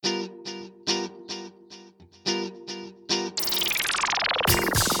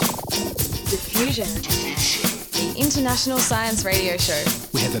Diffusion, the international science radio show.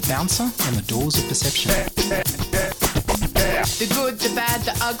 We have a bouncer on the doors of perception. The good, the bad,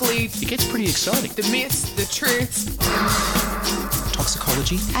 the ugly. It gets pretty exciting. The myths, the truths.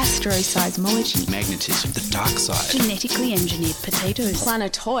 Toxicology. Astroseismology. Magnetism. The dark side. Genetically engineered potatoes.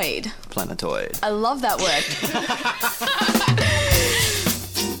 Planetoid. Planetoid. I love that word.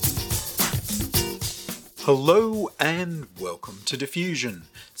 Hello and welcome to Diffusion.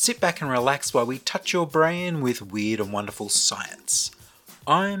 Sit back and relax while we touch your brain with weird and wonderful science.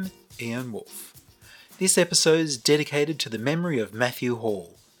 I'm Ian Wolfe. This episode is dedicated to the memory of Matthew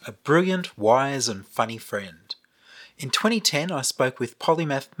Hall, a brilliant, wise and funny friend. In 2010 I spoke with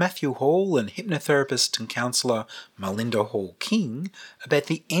polymath Matthew Hall and hypnotherapist and counsellor Melinda Hall King about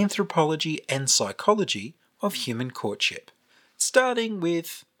the anthropology and psychology of human courtship, starting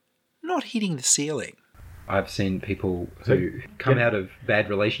with not hitting the ceiling. I've seen people who come out of bad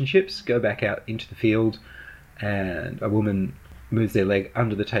relationships, go back out into the field, and a woman moves their leg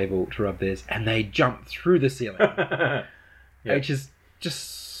under the table to rub theirs, and they jump through the ceiling. Which is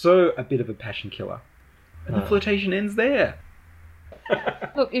just so a bit of a passion killer. And the flirtation ends there.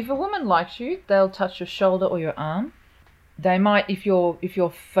 Look, if a woman likes you, they'll touch your shoulder or your arm. They might, if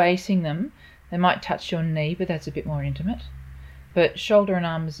you're facing them, they might touch your knee, but that's a bit more intimate. But shoulder and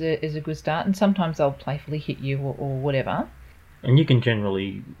arm is a good start, and sometimes they'll playfully hit you or whatever. And you can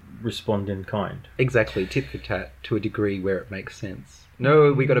generally respond in kind. Exactly, tit for tat to a degree where it makes sense.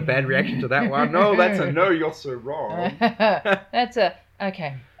 No, we got a bad reaction to that one. No, that's a no, you're so wrong. That's a,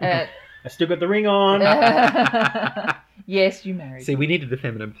 okay. I still got the ring on. Yes, you married. See, we needed the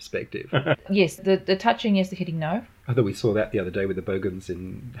feminine perspective. Yes, the touching, yes, the hitting, no. I thought we saw that the other day with the Bogans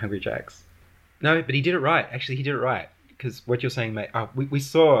in Hungry Jack's. No, but he did it right. Actually, he did it right. Because what you're saying, mate, we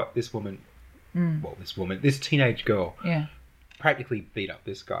saw this woman, this teenage girl, practically beat up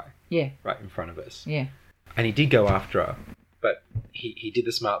this guy. Yeah. Right in front of us. Yeah. And he did go after her, but he did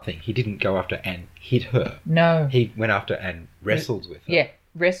the smart thing. He didn't go after and hit her. No. He went after and wrestled with her. Yeah.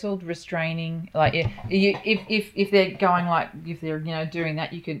 Wrestled, restraining, like if they're going like if they're doing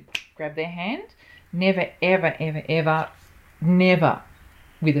that, you could grab their hand. Never, ever, ever, ever, never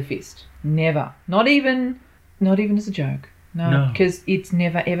with a fist. Never. Not even as a joke. No, because it's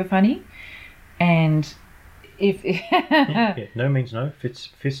never ever funny. And if no means no.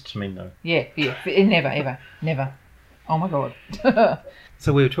 Fists mean no. Yeah, never, ever, never. Oh my god.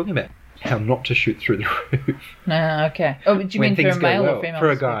 So we were talking about how not to shoot through the roof. Okay. Oh, do you mean for a male or female? For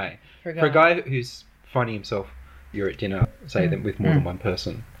a guy. For a guy who's finding himself, you're at dinner, say, with more than one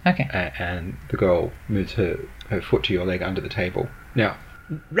person. Okay. And the girl moves her foot to your leg under the table. Now,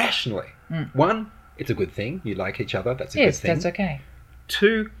 rationally, one, it's a good thing. You like each other. That's a good thing. Yes, that's okay.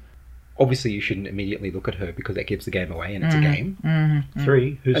 Two, obviously you shouldn't immediately look at her because that gives the game away and it's a game. Mm-hmm.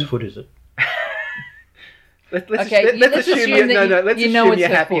 Three, whose foot is it? Let's assume you're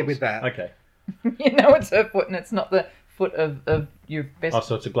happy with that. Okay. You know it's her foot and it's not the foot of your best... Oh,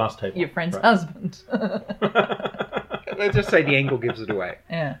 so it's a glass table. Your friend's husband. Let's just say the angle gives it away.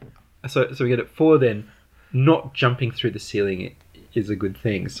 Yeah. So we get it 4 then. Not jumping through the ceiling is a good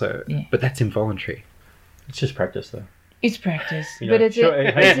thing. So, but that's involuntary. It's just practice, though. It's practice, because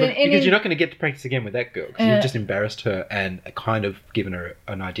you're not going to get to practice again with that girl because you've just embarrassed her and kind of given her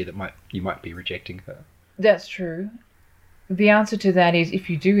an idea that you might be rejecting her. That's true. The answer to that is if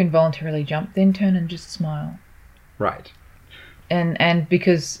you do involuntarily jump, then turn and just smile. Right. And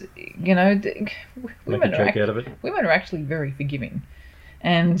because women are actually very forgiving,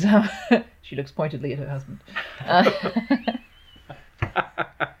 and she looks pointedly at her husband.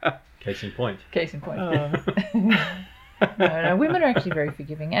 Case in point. No, women are actually very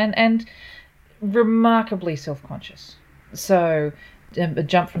forgiving and remarkably self-conscious. So a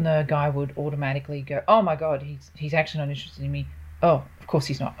jump from the guy would automatically go, oh my God, he's actually not interested in me. Oh, of course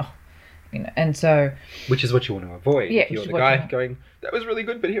he's not. Oh, and so... Which is what you want to avoid. Yeah, if you're the guy going, that was really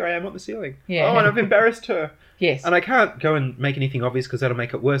good, but here I am on the ceiling. Yeah. Oh, and I've embarrassed her. Yes. And I can't go and make anything obvious because that'll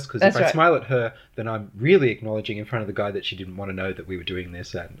make it worse. Because if I smile at her, then I'm really acknowledging in front of the guy that she didn't want to know that we were doing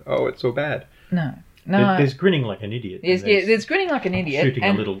this and, oh, it's so bad. No. There's grinning like an idiot. There's grinning like an idiot. Shooting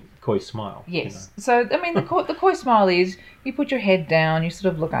a little coy smile. Yes. So, I mean, the coy smile is you put your head down, you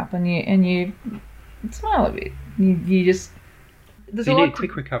sort of look up and you smile a bit. You just... So you need a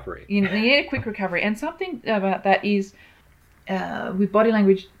quick recovery. You need a quick recovery. And something about that is, with body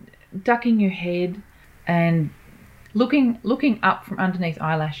language, ducking your head and looking up from underneath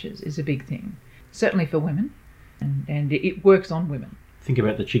eyelashes is a big thing. Certainly for women. And it works on women. Think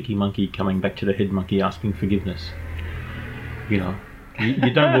about the cheeky monkey coming back to the head monkey asking forgiveness. You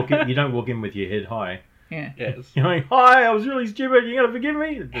don't walk in with your head high. Yeah. Yes. You know, hi, I was really stupid. You gotta forgive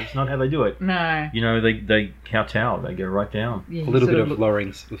me. That's not how they do it. No. You know, they kowtow. They go right down. Yeah, A you little sort bit of look-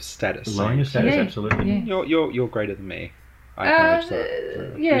 lowering of status. Lowering your status, Yeah. absolutely. Yeah. You're greater than me. I acknowledge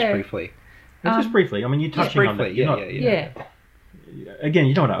that. yeah. Just briefly. Just briefly. I mean, you're touching on that. Briefly. You're Yeah. not, Again,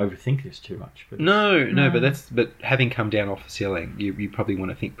 you don't want to overthink this too much. But No, but having come down off the ceiling, you probably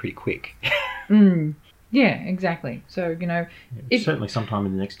want to think pretty quick. Mm. Yeah, exactly. So, you know, certainly sometime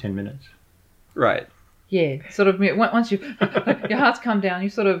in the next 10 minutes. Right. yeah, sort of once your heart's come down, you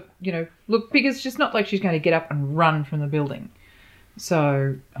sort of, you know, look, because it's just not like she's going to get up and run from the building.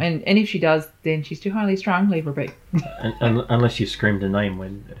 So, and if she does, then she's too highly strung, leave her be. Unless you screamed a name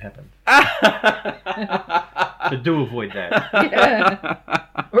when it happened. So do avoid that. Yeah.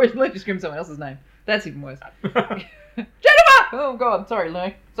 Or let you scream someone else's name. That's even worse. Jennifer! Oh, God, sorry,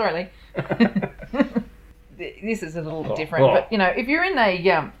 Lee. This is a little different, but you know, if you're in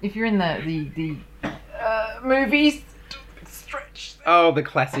the movies, stretch. Oh, the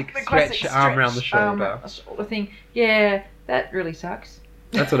classic stretch arm around the arm shoulder. around the shoulder thing. Yeah, that really sucks.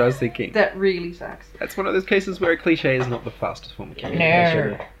 That's what I was thinking. That really sucks. That's one of those cases where a cliche is not the fastest form of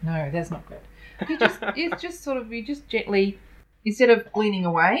communication. No, that's not good. You just gently, instead of leaning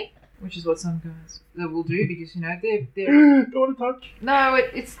away, which is what some guys will do because you know they're Don't want to touch. no,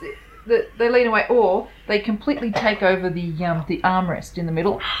 it's they lean away or they completely take over the armrest in the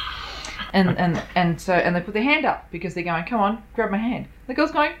middle, and they put their hand up because they're going, come on, grab my hand. The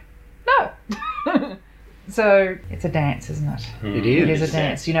girl's going, no. So it's a dance, isn't it? It is. It is a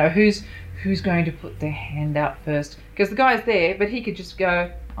dance. You know, who's going to put their hand up first? Because the guy's there, but he could just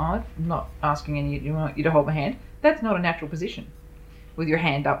go, oh, I'm not asking you want you to hold my hand. That's not a natural position with your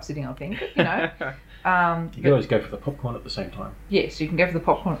hand up sitting on thing, but, you know. You can always go for the popcorn at the same time. Yes, you can go for the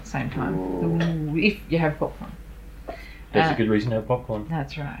popcorn at the same time. Ooh, if you have popcorn. That's a good reason to have popcorn.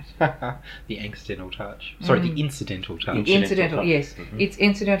 That's right. The accidental touch. Sorry, the incidental touch. Incidental touch. Yes. Mhm. It's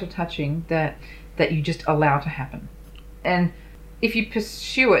incidental touching that you just allow to happen. And if you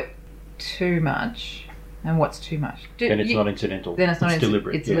pursue it too much, and what's too much? Then it's not incidental. Then it's not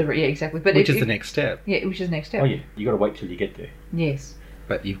deliberate. It's deliberate, yeah, exactly. But Which is the next step. Yeah, which is the next step. Oh yeah, you got to wait till you get there. Yes.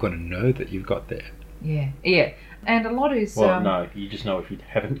 But you've got to know that you've got there. Yeah. And a lot is... Well, no, you just know if you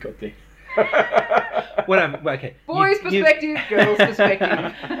haven't got there. Okay. Boys' perspective, girls'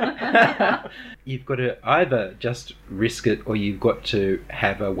 perspective. You've got to either just risk it or you've got to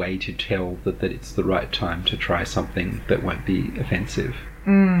have a way to tell that it's the right time to try something that won't be offensive.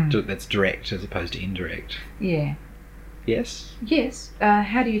 That's direct as opposed to indirect. Yeah. Yes? Yes.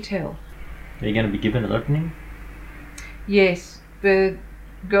 How do you tell? Are you going to be given an opening? Yes, but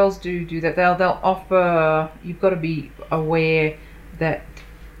girls do that. They'll offer... You've got to be aware that...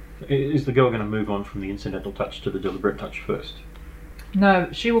 Is the girl going to move on from the incidental touch to the deliberate touch first? No,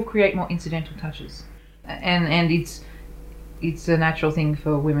 she will create more incidental touches, and it's a natural thing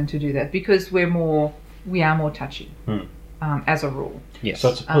for women to do that because we are more touchy, as a rule. Yes. So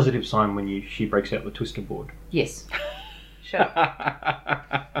it's a positive sign when she breaks out the twister board. Yes. Shut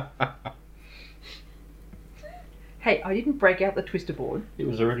up. Hey, I didn't break out the twister board. It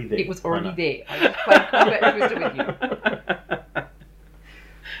was already there. It was already there. I just played combat twister with you.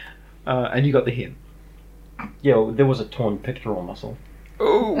 And you got the hint. Yeah, well, there was a torn pectoral muscle.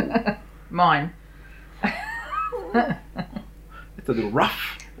 Oh! Mine. It's a little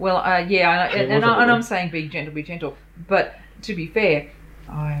rough. Well, yeah, It and was a little. I'm saying be gentle. But to be fair,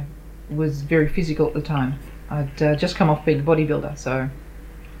 I was very physical at the time. I'd just come off being a bodybuilder, so I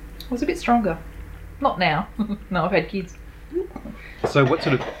was a bit stronger. Not now. No, I've had kids. So what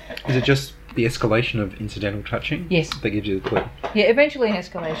sort of... Is it just the escalation of incidental touching? Yes. That gives you the clue? Yeah, eventually an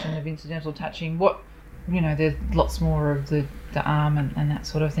escalation of incidental touching. There's lots more of the arm and that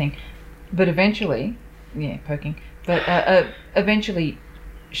sort of thing. But eventually, yeah, poking. But eventually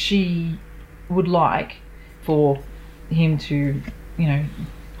she would like for him to,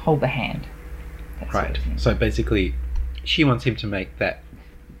 hold the hand. That sort Right. of thing. So basically, she wants him to make that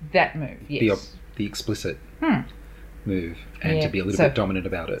That move, yes. the explicit Hmm. move and Yeah, to be a little so- bit dominant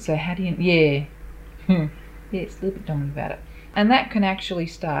about it. So how do you... Yeah. Yes, a little bit dominant about it. And that can actually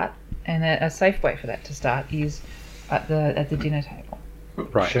start, and a safe way for that to start is at the dinner table.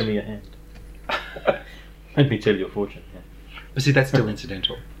 Right. Show me your hand. Let me tell you a fortune. Yeah. But see, that's still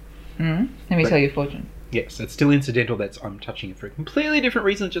incidental. Let me tell you a fortune. Yes, it's still incidental. I'm touching it for a completely different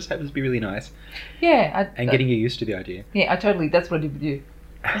reason. It just happens to be really nice. Yeah. And getting you used to the idea. Yeah, that's what I did with you.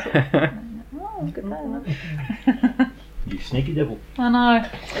 Oh, look at that. You sneaky devil. I know.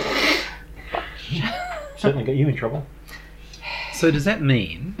 Certainly got you in trouble. So does that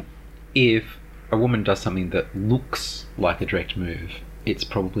mean if a woman does something that looks like a direct move, it's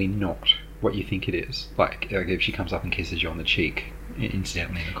probably not what you think it is. Like if she comes up and kisses you on the cheek,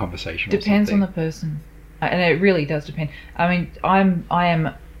 incidentally in a conversation. Depends or on something. the person, and it really does depend. I mean, I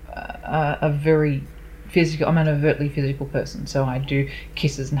am a very physical. I'm an overtly physical person, so I do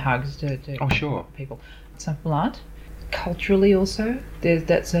kisses and hugs to Oh, sure. people. Some people aren't. Culturally, also,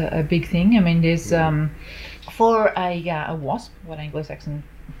 that's a big thing. I mean, there's for a wasp, what Anglo-Saxon,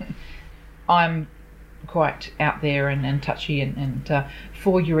 I'm quite out there and touchy, and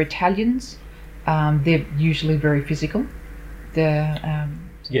for your Italians, they're usually very physical. They're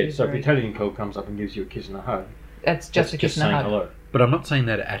So if the very- Italian girl comes up and gives you a kiss and a hug, that's just a kiss and a saying hug. hello. But I'm not saying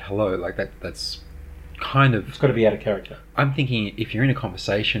that at hello. Like that's kind of. It's got to be out of character. I'm thinking if you're in a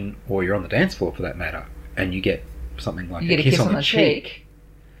conversation or you're on the dance floor for that matter, and you get something like You get a kiss on the cheek,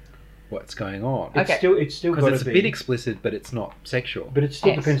 what's going on? Okay. It's still Because got it's to a be. bit explicit, but it's not sexual. But it still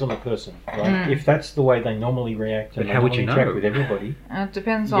Yes. depends on the person, right? If that's the way they normally react and But they how would normally you interact know? with everybody, It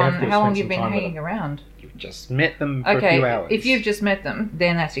depends You on have to how long spend you've some been time with hanging them. around. You've just met them for a few Okay, hours. if you've just met them,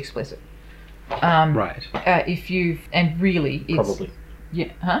 then that's explicit. Right. If you've really, it's probably.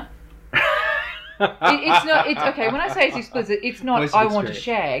 yeah, huh? It's not. It's okay. When I say it's explicit, it's not. Voice of I want to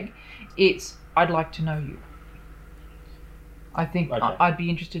experience. shag. It's I'd like to know you. I think Okay. I'd be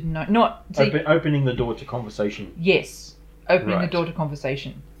interested in know. Not see, Opening the door to conversation. yes, opening the Right. door to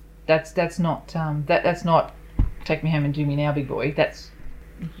conversation. That's not that's not take me home and do me now, big boy. That's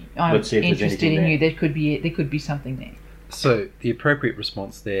I'm Let's see if there's interested anything in there. you. There could be something there. So the appropriate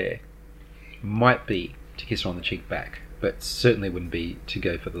response there might be to kiss her on the cheek back, but certainly wouldn't be to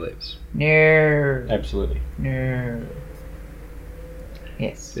go for the lips. No, Absolutely. no.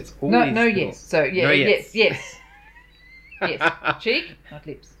 Yes. It's No, always no, the- yes. So yeah, No, yes, yes. yes, yes. Cheek, not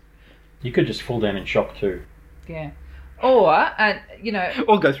lips. You could just fall down in shock too. Yeah. Or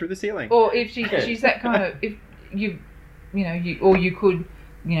Or go through the ceiling. or if Yeah. she's that kind of if you could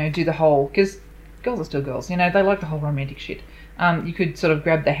do the whole, because girls are still girls, they like the whole romantic shit. You could sort of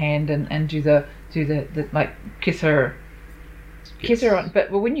grab the hand and do the like kiss her on,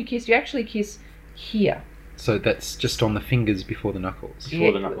 but when you kiss, you actually kiss here. So that's just on the fingers before the knuckles. Before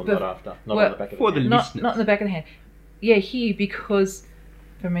Yeah, the knuckle, but- not after. Not well, on the back of for the the hand. Not in the back of the hand. Yeah, here, because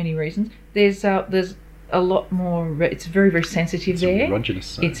for many reasons there's a lot more. It's very, very sensitive It's there. an erogenous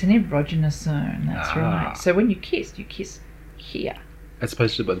zone. It's an erogenous zone. That's Ah. right. So when you kiss here As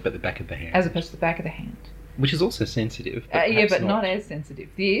opposed to the back of the hand. as opposed to the back of the hand. Which is also sensitive. Yeah, perhaps but not as sensitive.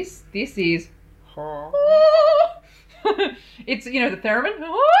 This is. It's the theremin.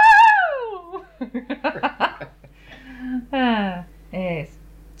 Yes.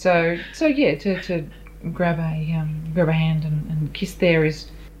 So yeah, to grab a hand and kiss there is,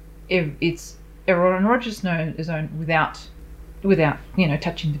 it's an erogenous zone without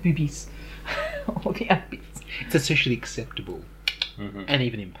touching the boobies or the armpits, It's socially acceptable. Mhm. And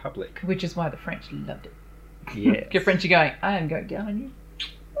even in public. which is why the French loved it. Yeah. Your French are going, I am going down on you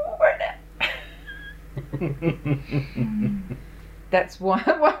right now. That's why.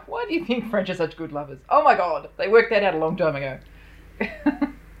 Why do you think French are such good lovers? Oh my God, they worked that out a long time ago.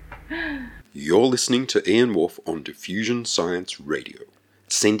 You're listening to Ian Wolfe on Diffusion Science Radio.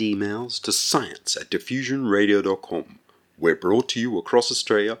 Send emails to science@diffusionradio.com. We're brought to you across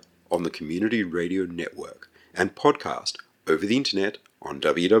Australia on the Community Radio Network and podcast over the internet on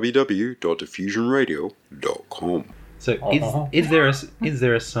www.diffusionradio.com. So is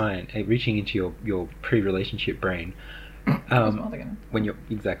there a sign reaching into your pre-relationship brain when you're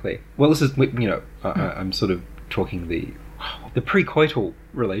exactly well this is I'm sort of talking the pre-coital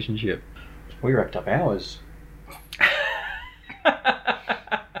relationship. We racked up hours.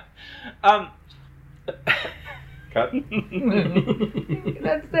 Cut.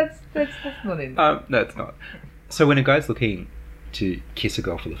 That's not it. No, it's not. So when a guy's looking to kiss a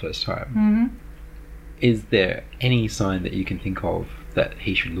girl for the first time, Mm-hmm. is there any sign that you can think of that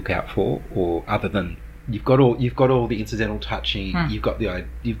he should look out for, or other than you've got all the incidental touching, you've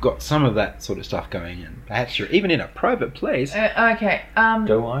got some of that sort of stuff going, and perhaps you're even in a private place. Okay.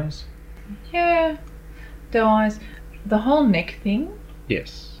 Doe eyes. Yeah. Doe eyes. The whole neck thing.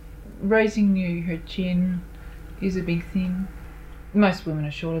 Yes. Raising her chin is a big thing. Most women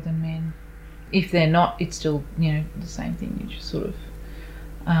are shorter than men. If they're not, it's still the same thing. You just sort of.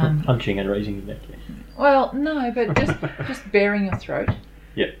 Punching and raising your neck. Yeah. Well, no, but just baring your throat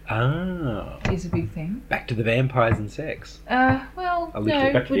Ah. is a big thing. Back to the vampires and sex. Well, A little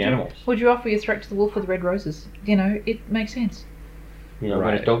no. back to the animals. Would you offer your throat to the wolf with the red roses? It makes sense. When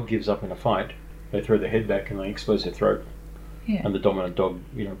Right. a dog gives up in a fight, they throw their head back and they expose their throat. Yeah. And the dominant dog,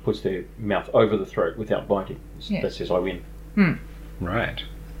 puts their mouth over the throat without biting. Yeah. That says I win. Right.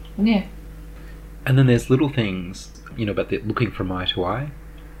 Yeah. And then there's little things, but they're looking from eye to eye.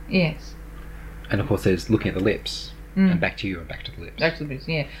 Yes. And of course, there's looking at the lips, and back to you, and back to the lips. Back to the lips,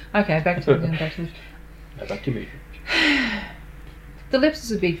 yeah. Okay, back to the lips. Now back to me. The lips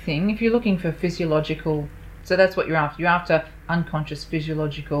is a big thing. If you're looking for physiological, so that's what you're after. You're after unconscious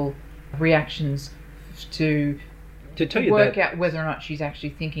physiological reactions to tell you work that, out whether or not she's actually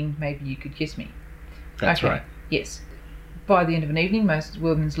thinking maybe you could kiss me. That's right. Yes. By the end of an evening, most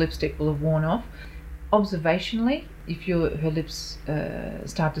women's lipstick will have worn off. Observationally, if her lips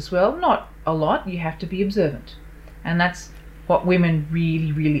start to swell, not a lot, you have to be observant. And that's what women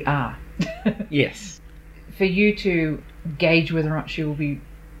really, really are. Yes. For you to gauge whether or not she will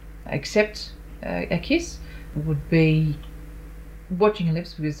accept a kiss would be watching her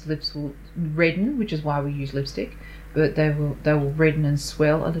lips, because the lips will redden, which is why we use lipstick, but they will redden and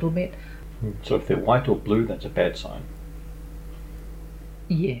swell a little bit. So if they're white or blue, that's a bad sign.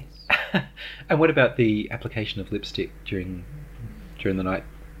 Yes. And what about the application of lipstick during the night?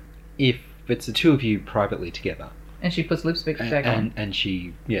 If it's the two of you privately together, And she puts lipstick back on. and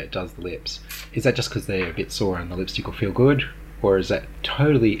she does the lips, is that just because they're a bit sore and the lipstick will feel good, or is that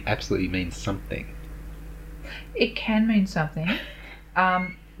totally absolutely means something? It can mean something.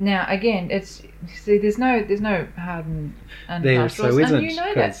 Now again, there's no hard and There fast so rules, isn't, and you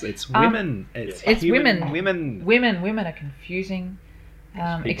know because that. it's women. It's women. Women. Women are confusing,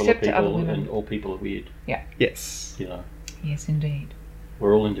 People except are to other people, women. and all people are weird. Yes. You know, Yes, indeed.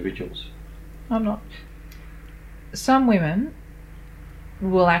 we're all individuals. I'm not. Some women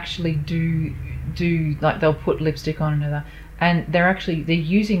will actually do like they'll put lipstick on another, and they're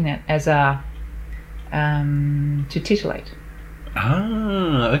using that as a to titillate.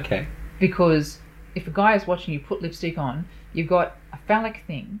 Ah, okay. Because if a guy is watching you put lipstick on, you've got a phallic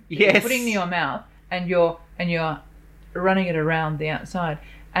thing that you're Yes. putting in your mouth, and you're running it around the outside,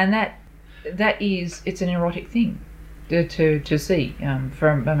 and it's an erotic thing to see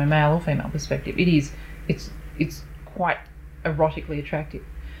from a male or female perspective. It's quite erotically attractive.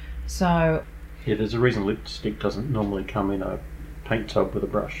 So Yeah, there's a reason lipstick doesn't normally come in a paint tub with a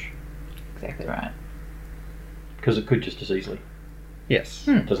brush, exactly right. because it could just as easily. Yes.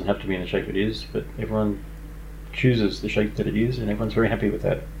 It doesn't have to be in the shape it is, but everyone chooses the shape that it is, and everyone's very happy with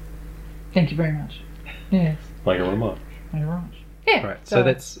that. Thank you very much. Yes, Later on, much. you're right. Yeah. Right. So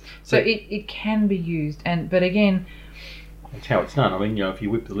that's So it can be used, but again, That's how it's done. I mean, if you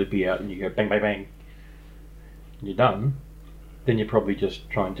whip the lippy out and you go bang, bang, bang, and you're done, then you're probably just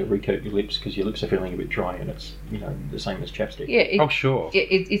trying to recoat your lips because your lips are feeling a bit dry, and it's the same as chapstick. yeah. oh sure.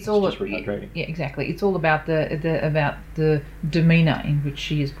 It's all just rehydrating. Yeah, exactly. It's all about the demeanour in which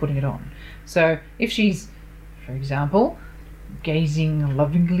she is putting it on. So if she's, for example, gazing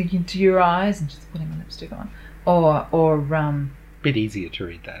lovingly into your eyes and just putting a lipstick on, or Bit easier to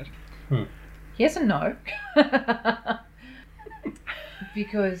read that. yes and no,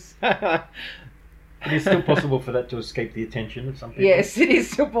 because It is still possible for that to escape the attention of some people. yes, it is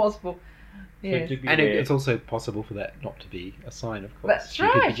still possible. So Yes. to be And aware. it's also possible for that not to be a sign, of course. That's She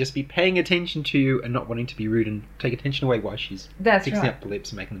could right. just be paying attention to you and not wanting to be rude and take attention away while she's That's fixing right. up the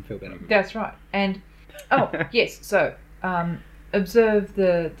lips and making them feel better. That's right. And yes, so observe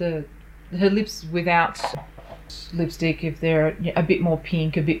her lips without lipstick, if they're a bit more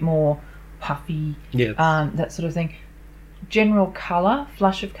pink, a bit more puffy, Yes. that sort of thing. General colour,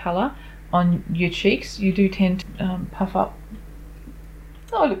 flush of colour on your cheeks, you do tend to puff up.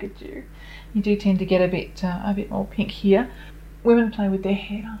 Oh, look at you! You do tend to get a bit more pink here. Women play with their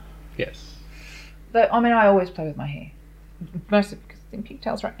hair. Yes. Though, I mean, I always play with my hair, mostly because I'm in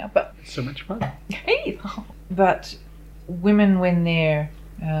pigtails right now. But So much fun. but women, when they're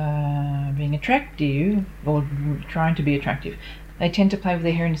being attractive or trying to be attractive, they tend to play with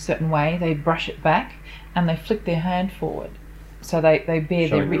their hair in a certain way. They brush it back and they flick their hand forward, so they bare their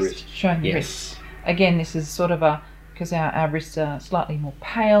Showing the wrist, wrist. showing the Yes. wrist. Again, this is sort of because our wrists are slightly more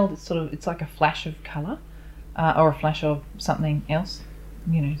pale. It's like a flash of colour, or a flash of something else.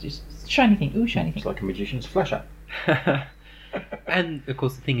 Just shiny thing. Ooh, shiny It's thing. like a magician's flasher. And of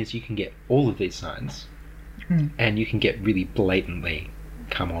course, the thing is, you can get all of these signs, and you can get really blatantly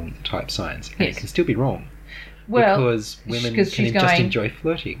come on type signs, and Yes. it can still be wrong. Well, Because women because can she's just going- enjoy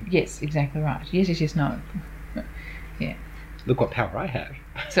flirting. Yes, exactly right. Yes, no. Look what power I have.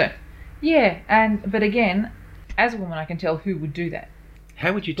 So, but again, as a woman, I can tell who would do that.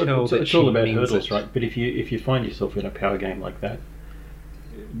 How would you But tell that it's she all about means hurdles, it? right? But if you find yourself in a power game like that,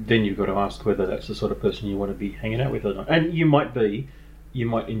 then you've got to ask whether that's the sort of person you want to be hanging out with or not. And you might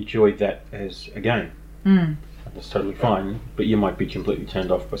enjoy that as a game. Mm. That's totally fine. But you might be completely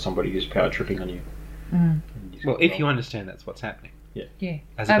turned off by somebody who's power tripping on you. Mm. And just Well, go, if you understand that's what's happening, Yeah.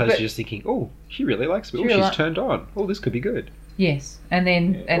 as opposed but- to just thinking, "Oh, she really likes me. She Oh, really she's li- turned on. Oh, this could be good." Yes, and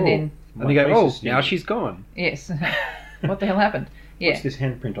then oh, And they go, face oh, is now stinging. she's gone. Yes. What the hell happened? Yeah. What's this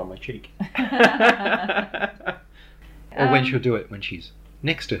handprint on my cheek? Or when she'll do it when she's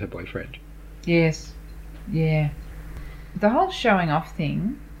next to her boyfriend. Yes. Yeah. The whole showing off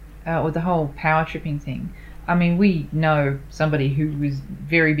thing, or the whole power tripping thing, I mean, we know somebody who was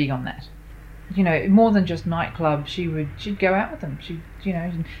very big on that. You know, more than just nightclub, she'd go out with them. She'd, you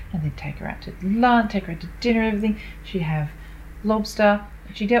know, and they'd take her out to lunch, take her out to dinner, everything. She'd have lobster.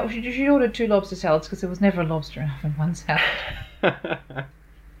 She'd order 2 lobster salads because there was never a lobster enough in one salad.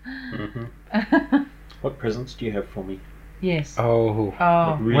 Mm-hmm. What presents do you have for me? Yes. Oh,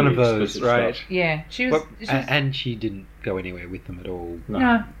 Oh. Really one of those, explicit right? stuff. Yeah. She was. Well, she was and she didn't go anywhere with them at all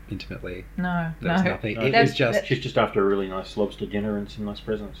no. intimately. No. There was No. nothing. No, It That's- was just... She's just after a really nice lobster dinner and some nice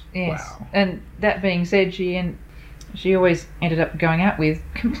presents. Yes. Wow. And that being said, she always ended up going out with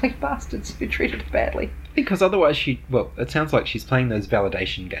complete bastards who treated her badly. Because otherwise it sounds like she's playing those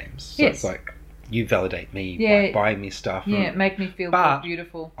validation games. So Yes. it's like, you validate me Yeah. by buying me stuff. Yeah, make me feel But-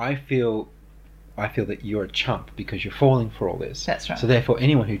 beautiful. I feel that you're a chump because you're falling for all this. That's right. So therefore,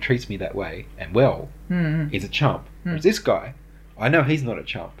 anyone who treats me that way, and well, Mm-hmm. is a chump. Whereas this guy, I know he's not a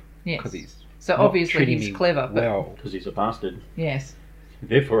chump. Yes. Because he's So not obviously treating he's me clever, but well. Because he's a bastard. yes.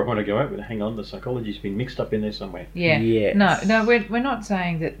 Therefore, I want to go out with it. Hang on, the psychology's been mixed up in there somewhere. Yeah. Yes. No, we're not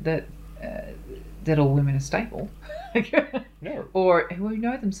saying that all women are stable. No. Or who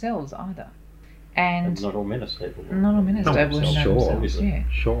know themselves either. And And not all men are stable. not all men are Not stable who know Sure. themselves. Obviously. Yeah.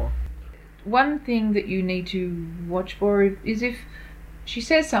 Sure. One thing that you need to watch for is if she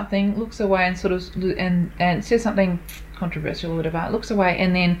says something, looks away and sort of and says something controversial or whatever, looks away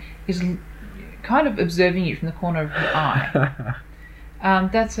and then is kind of observing you from the corner of her eye.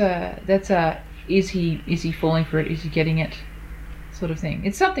 That's a is he falling for it? Is he getting it? Sort of thing.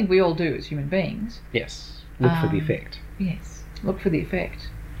 It's something we all do as human beings. Yes. Look for the effect. Yes, look for the effect.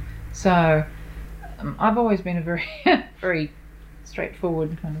 So I've always been a very very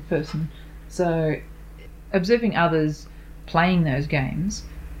straightforward kind of person. So observing others playing those games,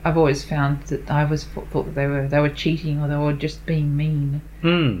 I've always found that I always thought that they were cheating or they were just being mean.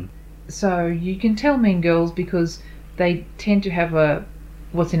 Hmm. So you can tell mean girls because they tend to have a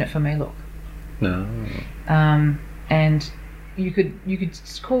what's in it for me look. No. And you could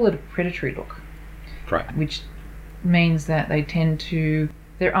just call it a predatory look, Right. which means that they tend to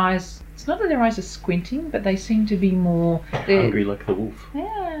their eyes. It's not that their eyes are squinting, but they seem to be more Hungry like the wolf.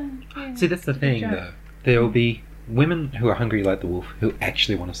 Yeah. See, that's the Good thing, joke. though. There will be women who are hungry like the wolf who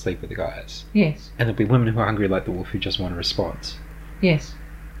actually want to sleep with the guys. Yes. And there'll be women who are hungry like the wolf who just want a response. Yes.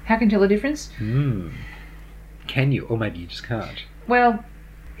 How can you tell the difference? Hmm. Can you? Or maybe you just can't. Well,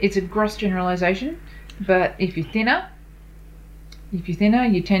 it's a gross generalisation, but if you're thinner,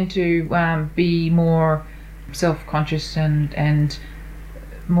 you tend to be more self-conscious and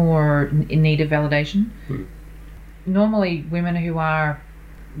more in need of validation. Normally, women who are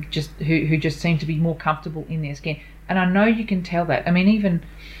who just seem to be more comfortable in their skin, and I know you can tell that. I mean, even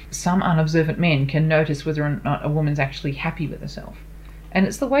some unobservant men can notice whether or not a woman's actually happy with herself, and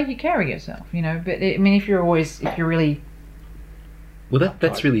it's the way you carry yourself, you know. But I mean, if you're really Well,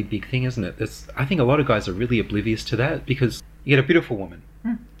 that's really a big thing, isn't it? I think a lot of guys are really oblivious to that because you get a beautiful woman,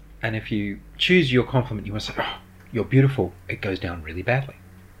 and if you choose your compliment, you want to say, "Oh, you're beautiful," it goes down really badly,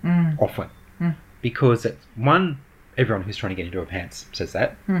 often, because it's one, everyone who's trying to get into her pants says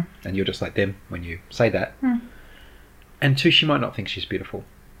that, and you're just like them when you say that, and two, she might not think she's beautiful,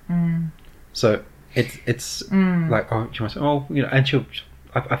 so it's like, oh, she might say, oh, you know, and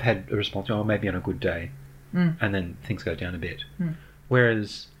I've had a response, oh, maybe on a good day, and then things go down a bit.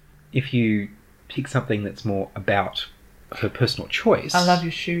 Whereas if you pick something that's more about her personal choice... I love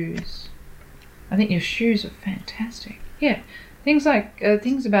your shoes. I think your shoes are fantastic. Yeah. Things like,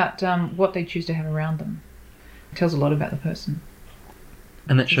 things about what they choose to have around them. It tells a lot about the person.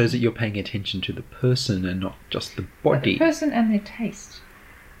 And that shows that you're paying attention to the person and not just the body. The person and their taste.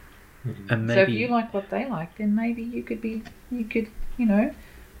 And maybe... So if you like what they like, then maybe you could, you know,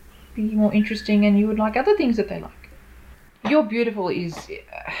 be more interesting and you would like other things that they like. You're beautiful is... You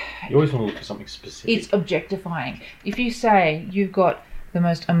always want to look for something specific. It's objectifying. If you say you've got the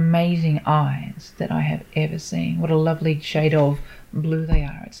most amazing eyes that I have ever seen, what a lovely shade of blue they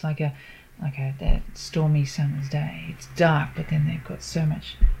are. It's like that stormy summer's day. It's dark, but then they've got so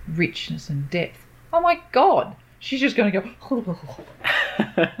much richness and depth. Oh my God! She's just going to go...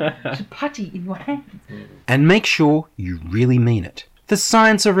 It's a putty in your hand. And make sure you really mean it. The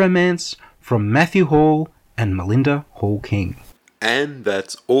Science of Romance from Matthew Hall and Melinda Hall-King. And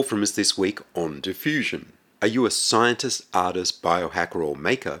that's all from us this week on Diffusion. Are you a scientist, artist, biohacker or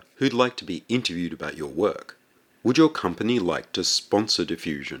maker who'd like to be interviewed about your work? Would your company like to sponsor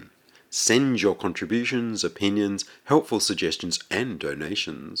Diffusion? Send your contributions, opinions, helpful suggestions, and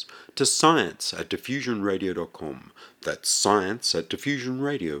donations to science@diffusionradio.com. That's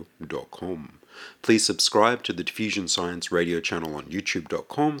science@diffusionradio.com. Please subscribe to the Diffusion Science Radio channel on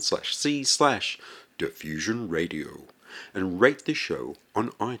youtube.com/c/diffusionradio and rate the show on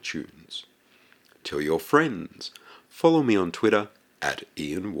iTunes. Tell your friends. Follow me on Twitter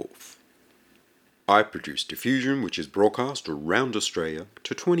 @IanWolf. I produce Diffusion, which is broadcast around Australia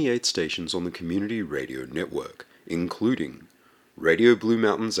to 28 stations on the Community Radio Network, including Radio Blue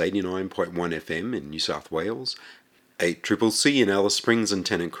Mountains 89.1 FM in New South Wales, 8CCC in Alice Springs and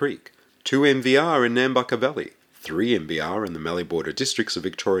Tennant Creek, 2 MVR in Nambucca Valley, 3 MBR in the Mallee Border districts of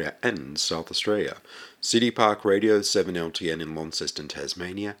Victoria and South Australia, City Park Radio 7LTN in Launceston,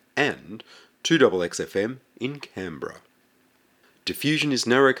 Tasmania, and 2XXFM in Canberra. Diffusion is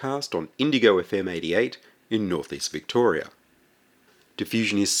narrowcast on Indigo FM 88 in northeast Victoria.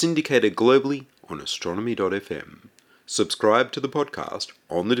 Diffusion is syndicated globally on astronomy.fm. Subscribe to the podcast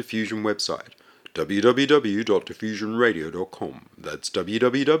on the Diffusion website, www.diffusionradio.com. That's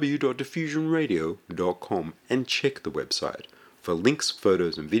www.diffusionradio.com, and check the website for links,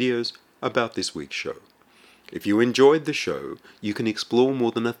 photos, and videos about this week's show. If you enjoyed the show, you can explore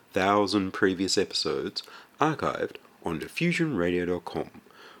more than 1,000 previous episodes archived on diffusionradio.com,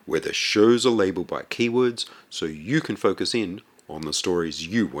 where the shows are labeled by keywords so you can focus in on the stories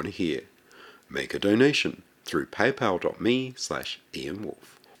you want to hear. Make a donation through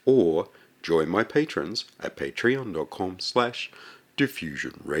paypal.me/IanWolf or join my patrons at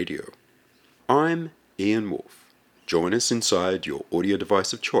patreon.com/diffusionradio. I'm Ian Wolf. Join us inside your audio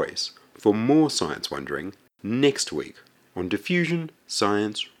device of choice for more science wondering next week on Diffusion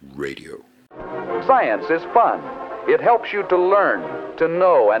Science Radio. Science is fun. It helps you to learn, to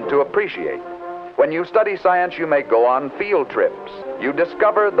know, and to appreciate. When you study science, you may go on field trips. You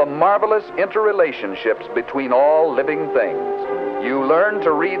discover the marvelous interrelationships between all living things. You learn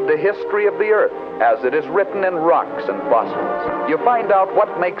to read the history of the Earth as it is written in rocks and fossils. You find out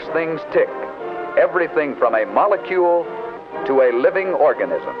what makes things tick, everything from a molecule to a living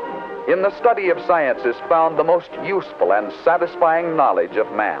organism. In the study of science is found the most useful and satisfying knowledge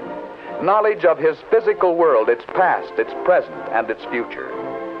of man. Knowledge of his physical world, its past, its present, and its future.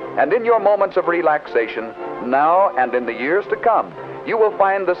 And in your moments of relaxation, now and in the years to come, you will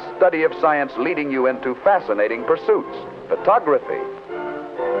find the study of science leading you into fascinating pursuits: photography,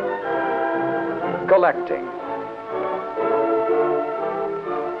 collecting.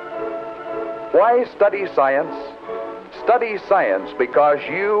 Why study science? Study science because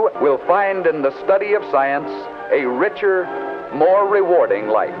you will find in the study of science a richer, more rewarding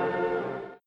life.